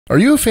Are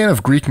you a fan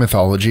of Greek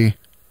mythology?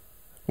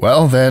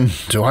 Well then,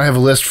 do I have a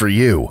list for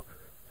you.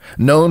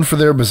 Known for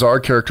their bizarre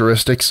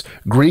characteristics,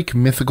 Greek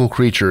mythical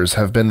creatures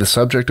have been the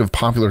subject of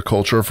popular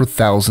culture for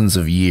thousands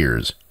of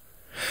years.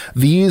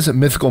 These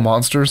mythical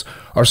monsters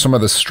are some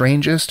of the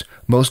strangest,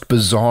 most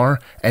bizarre,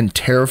 and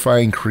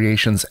terrifying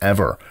creations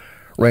ever,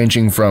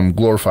 ranging from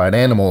glorified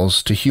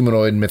animals to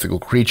humanoid mythical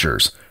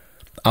creatures.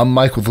 I'm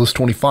Mike with List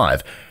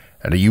 25,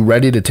 and are you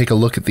ready to take a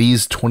look at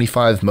these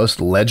 25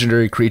 most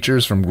legendary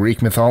creatures from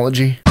Greek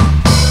mythology?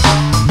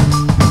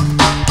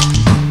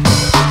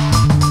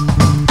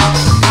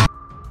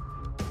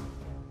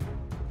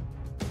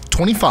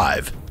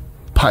 25.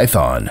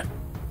 Python.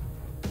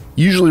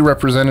 Usually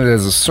represented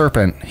as a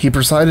serpent, he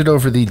presided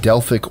over the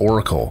Delphic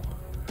oracle.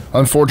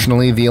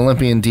 Unfortunately, the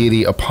Olympian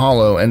deity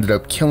Apollo ended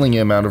up killing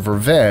him out of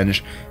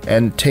revenge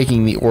and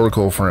taking the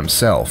oracle for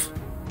himself.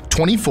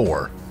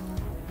 24.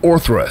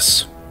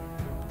 Orthrus.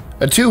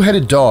 A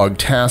two-headed dog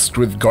tasked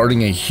with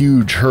guarding a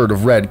huge herd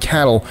of red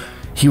cattle,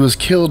 he was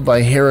killed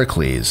by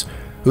Heracles,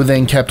 who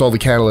then kept all the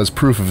cattle as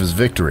proof of his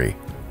victory.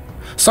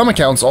 Some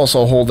accounts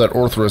also hold that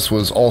Orthrus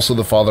was also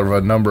the father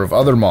of a number of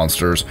other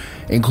monsters,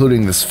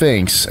 including the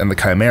Sphinx and the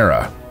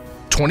Chimera.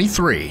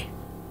 23.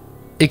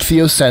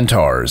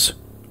 Ichthyocentaurs.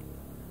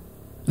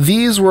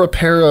 These were a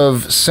pair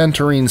of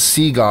centaurine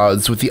sea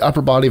gods with the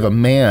upper body of a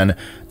man,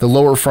 the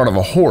lower front of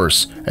a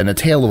horse, and the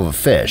tail of a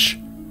fish.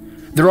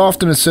 They're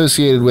often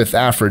associated with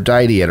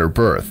Aphrodite at her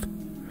birth.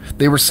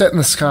 They were set in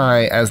the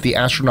sky as the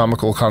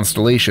astronomical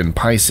constellation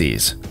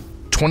Pisces.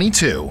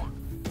 22.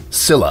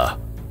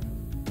 Scylla.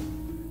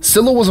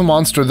 Scylla was a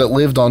monster that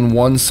lived on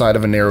one side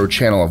of a narrow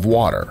channel of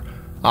water,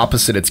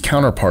 opposite its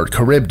counterpart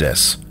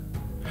Charybdis.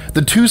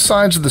 The two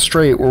sides of the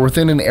strait were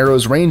within an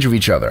arrow's range of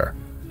each other,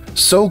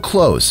 so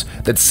close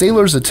that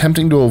sailors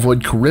attempting to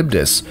avoid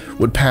Charybdis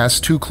would pass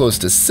too close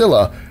to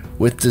Scylla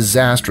with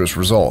disastrous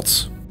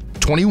results.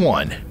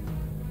 21.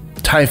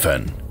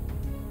 Typhon.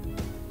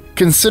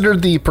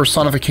 Considered the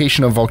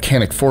personification of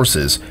volcanic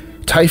forces,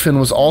 Typhon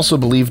was also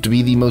believed to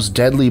be the most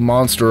deadly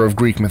monster of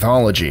Greek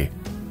mythology.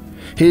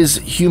 His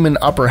human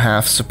upper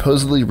half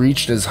supposedly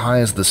reached as high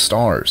as the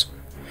stars,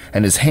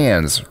 and his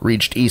hands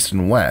reached east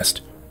and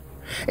west.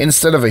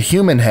 Instead of a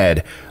human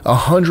head,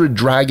 100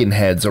 dragon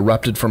heads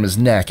erupted from his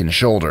neck and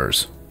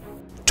shoulders.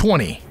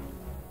 20.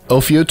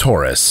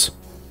 Ophiotaurus.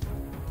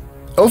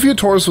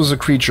 Ophiotaurus was a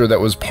creature that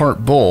was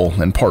part bull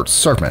and part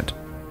serpent.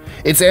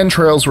 Its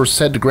entrails were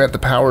said to grant the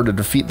power to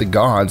defeat the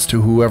gods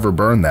to whoever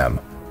burned them.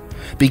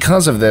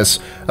 Because of this,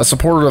 a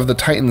supporter of the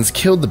Titans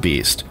killed the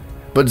beast,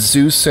 but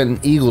Zeus sent an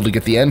eagle to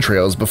get the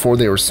entrails before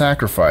they were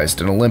sacrificed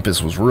and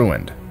Olympus was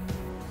ruined.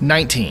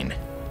 19.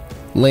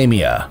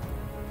 Lamia.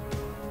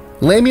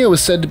 Lamia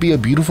was said to be a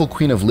beautiful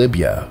queen of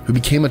Libya who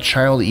became a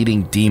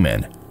child-eating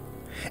demon.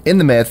 In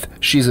the myth,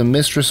 she's a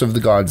mistress of the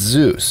god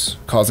Zeus,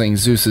 causing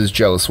Zeus's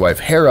jealous wife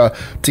Hera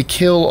to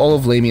kill all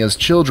of Lamia's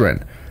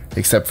children,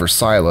 except for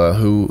Scylla,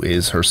 who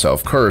is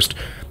herself cursed,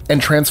 and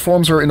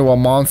transforms her into a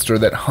monster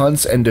that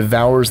hunts and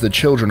devours the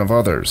children of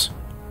others.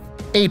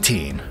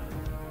 18.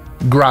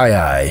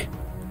 Graiai.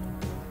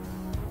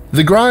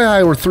 The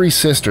Graiai were three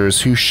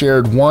sisters who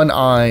shared one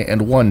eye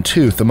and one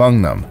tooth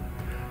among them.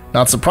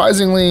 Not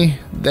surprisingly,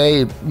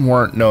 they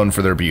weren't known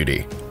for their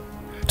beauty.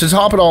 To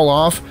top it all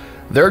off,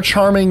 their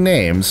charming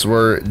names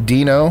were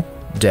Dino,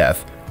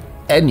 Death,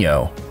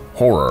 Enyo,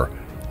 Horror,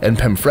 and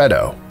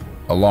Pemfredo,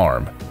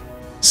 Alarm.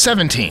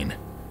 17.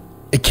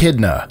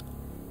 Echidna.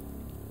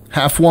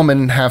 Half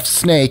woman, half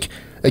snake,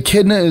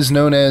 Echidna is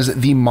known as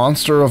the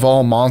monster of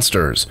all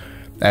monsters,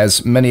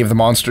 as many of the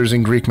monsters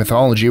in Greek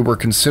mythology were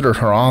considered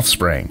her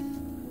offspring.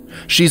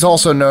 She's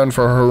also known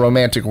for her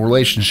romantic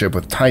relationship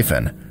with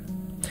Typhon.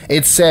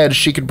 It's said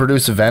she could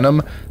produce a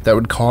venom that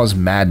would cause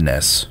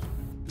madness.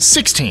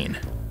 16.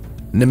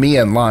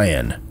 Nemean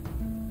lion.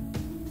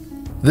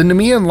 The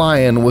Nemean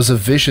lion was a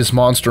vicious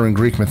monster in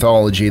Greek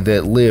mythology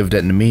that lived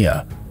at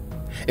Nemea.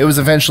 It was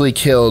eventually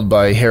killed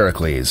by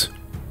Heracles.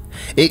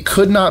 It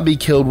could not be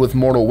killed with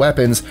mortal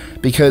weapons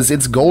because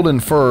its golden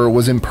fur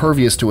was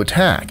impervious to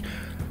attack,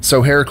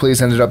 so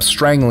Heracles ended up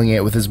strangling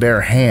it with his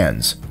bare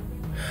hands.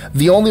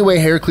 The only way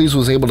Heracles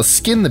was able to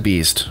skin the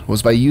beast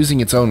was by using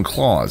its own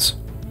claws.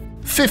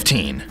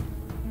 15.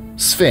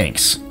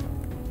 Sphinx.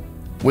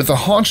 With the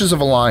haunches of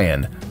a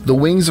lion, the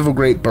wings of a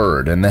great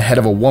bird, and the head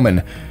of a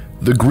woman,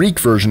 the Greek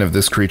version of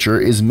this creature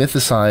is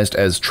mythicized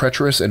as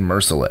treacherous and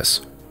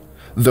merciless.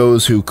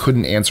 Those who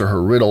couldn't answer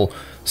her riddle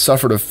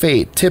suffered a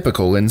fate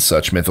typical in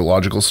such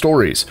mythological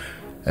stories,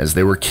 as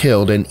they were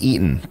killed and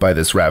eaten by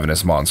this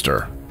ravenous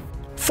monster.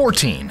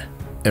 14.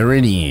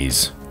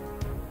 Erinyes.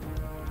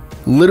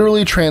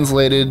 Literally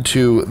translated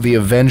to the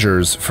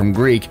Avengers from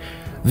Greek,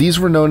 these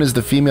were known as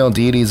the female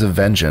deities of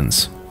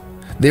vengeance.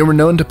 They were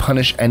known to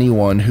punish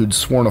anyone who'd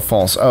sworn a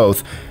false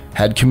oath,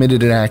 had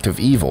committed an act of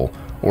evil,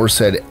 or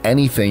said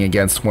anything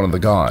against one of the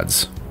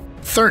gods.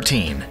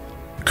 13.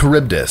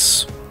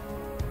 Charybdis.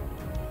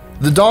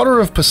 The daughter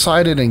of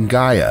Poseidon and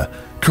Gaia,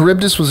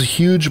 Charybdis was a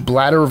huge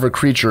bladder of a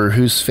creature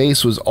whose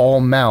face was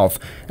all mouth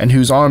and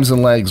whose arms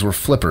and legs were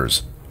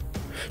flippers.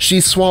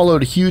 She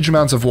swallowed huge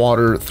amounts of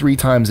water 3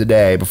 times a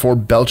day before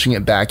belching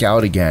it back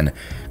out again,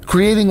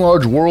 creating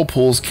large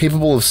whirlpools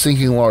capable of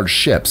sinking large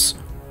ships.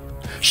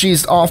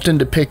 She's often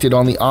depicted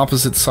on the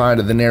opposite side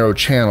of the narrow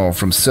channel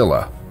from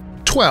Scylla.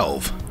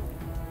 12.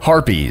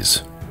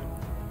 Harpies.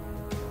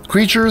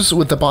 Creatures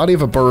with the body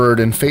of a bird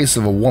and face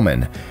of a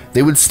woman,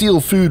 they would steal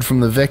food from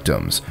the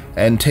victims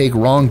and take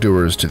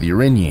wrongdoers to the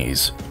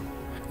Erinyes.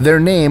 Their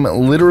name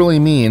literally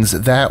means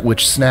that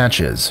which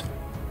snatches.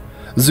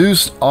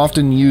 Zeus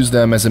often used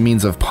them as a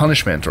means of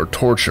punishment or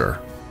torture.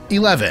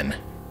 11.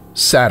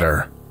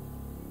 Satyr.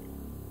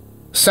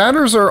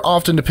 Satyrs are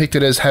often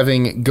depicted as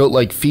having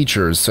goat-like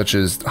features such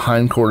as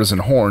hindquarters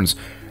and horns,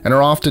 and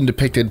are often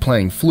depicted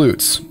playing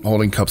flutes,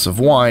 holding cups of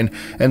wine,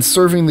 and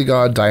serving the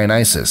god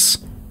Dionysus.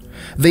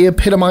 They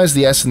epitomize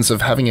the essence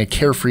of having a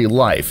carefree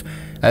life,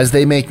 as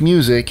they make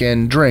music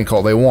and drink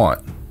all they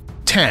want.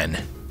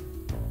 10.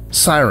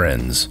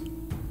 Sirens.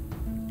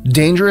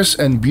 Dangerous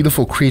and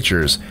beautiful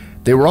creatures,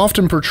 they were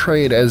often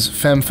portrayed as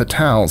femme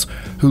fatales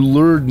who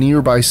lured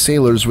nearby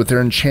sailors with their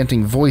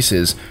enchanting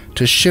voices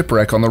to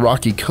shipwreck on the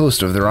rocky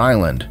coast of their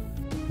island.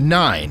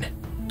 9.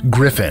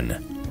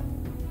 Griffin.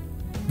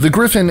 The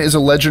griffin is a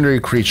legendary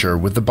creature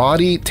with the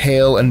body,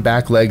 tail, and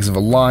back legs of a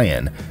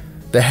lion,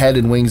 the head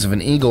and wings of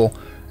an eagle,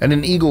 and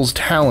an eagle's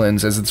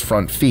talons as its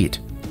front feet.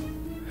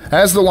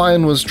 As the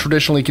lion was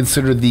traditionally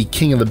considered the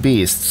king of the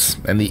beasts,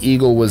 and the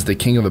eagle was the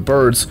king of the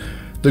birds,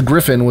 the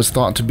griffin was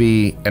thought to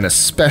be an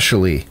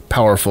especially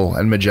powerful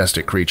and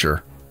majestic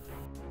creature.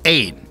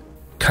 8.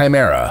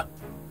 Chimera.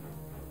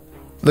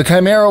 The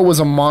chimera was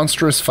a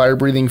monstrous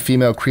fire-breathing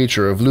female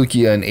creature of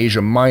Lycia in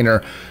Asia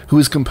Minor who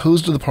is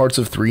composed of the parts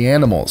of 3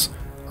 animals,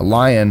 a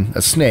lion,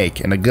 a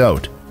snake, and a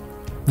goat.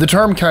 The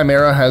term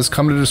chimera has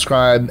come to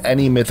describe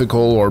any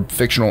mythical or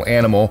fictional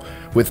animal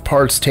with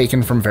parts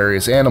taken from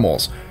various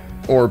animals,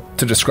 or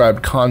to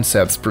describe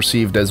concepts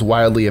perceived as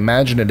wildly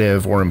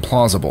imaginative or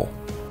implausible.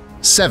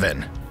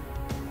 7.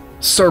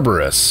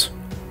 Cerberus.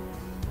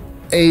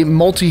 A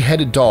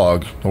multi-headed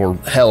dog, or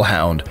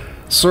hellhound,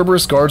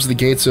 Cerberus guards the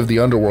gates of the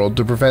underworld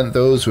to prevent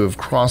those who have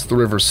crossed the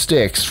river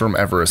Styx from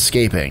ever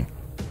escaping.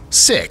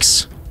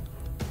 6.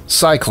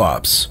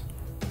 Cyclops.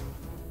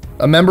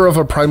 A member of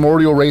a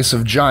primordial race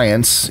of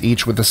giants,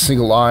 each with a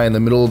single eye in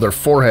the middle of their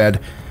forehead,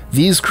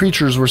 these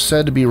creatures were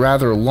said to be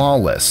rather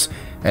lawless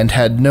and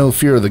had no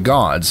fear of the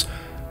gods,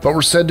 but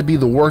were said to be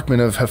the workmen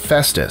of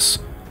Hephaestus,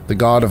 the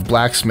god of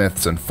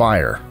blacksmiths and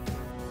fire.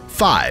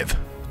 5.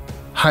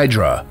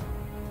 Hydra.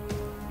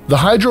 The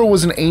Hydra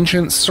was an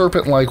ancient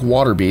serpent-like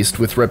water beast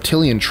with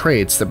reptilian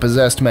traits that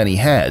possessed many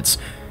heads,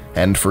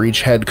 and for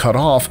each head cut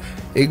off,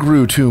 it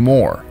grew 2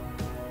 more.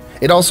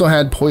 It also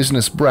had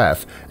poisonous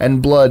breath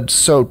and blood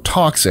so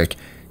toxic,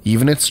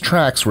 even its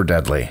tracks were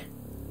deadly.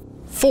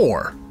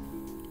 4.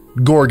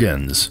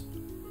 Gorgons.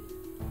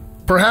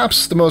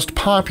 Perhaps the most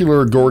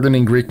popular Gorgon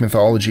in Greek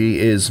mythology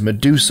is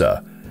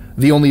Medusa,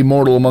 the only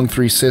mortal among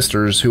 3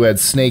 sisters who had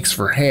snakes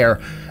for hair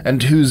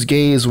and whose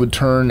gaze would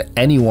turn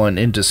anyone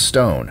into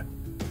stone.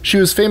 She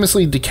was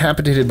famously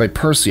decapitated by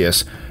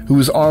Perseus, who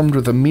was armed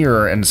with a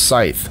mirror and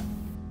scythe.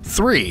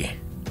 3.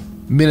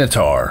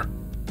 Minotaur.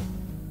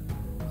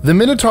 The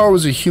Minotaur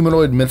was a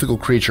humanoid mythical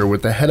creature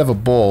with the head of a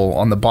bull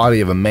on the body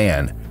of a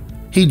man.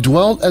 He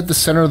dwelt at the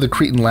center of the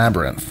Cretan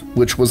labyrinth,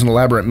 which was an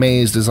elaborate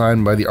maze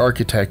designed by the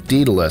architect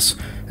Daedalus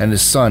and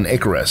his son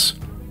Icarus.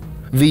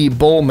 The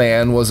bull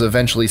man was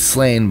eventually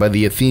slain by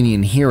the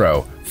Athenian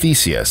hero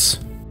Theseus.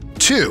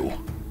 2.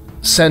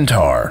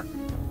 Centaur.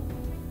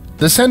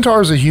 The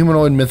centaur is a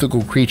humanoid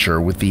mythical creature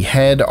with the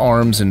head,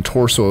 arms, and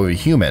torso of a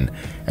human,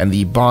 and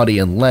the body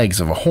and legs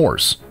of a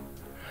horse.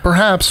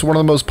 Perhaps one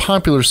of the most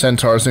popular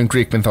centaurs in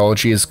Greek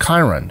mythology is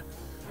Chiron.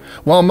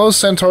 While most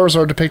centaurs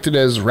are depicted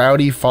as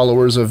rowdy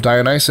followers of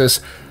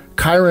Dionysus,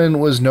 Chiron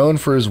was known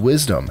for his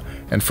wisdom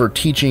and for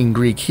teaching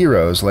Greek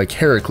heroes like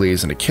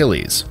Heracles and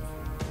Achilles.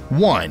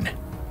 1.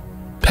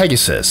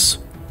 Pegasus.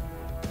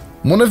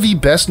 One of the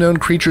best-known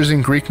creatures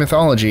in Greek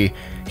mythology,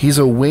 he's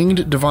a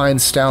winged divine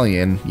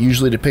stallion,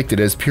 usually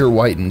depicted as pure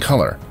white in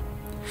color.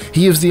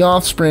 He is the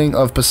offspring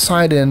of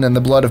Poseidon and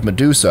the blood of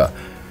Medusa,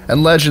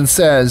 and legend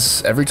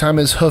says every time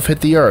his hoof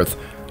hit the earth,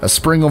 a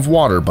spring of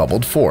water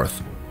bubbled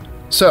forth.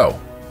 So,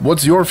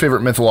 what's your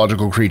favorite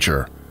mythological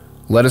creature?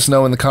 Let us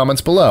know in the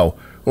comments below,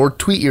 or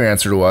tweet your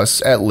answer to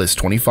us at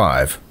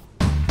List25.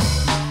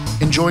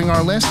 Enjoying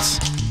our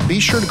lists? Be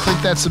sure to click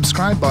that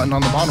subscribe button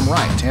on the bottom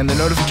right and the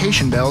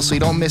notification bell so you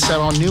don't miss out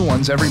on new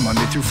ones every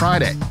Monday through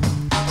Friday.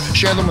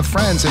 Share them with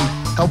friends and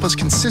help us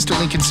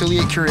consistently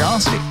conciliate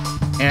curiosity.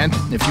 And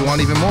if you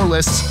want even more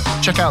lists,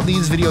 check out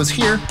these videos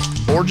here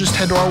or just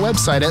head to our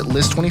website at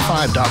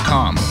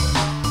list25.com.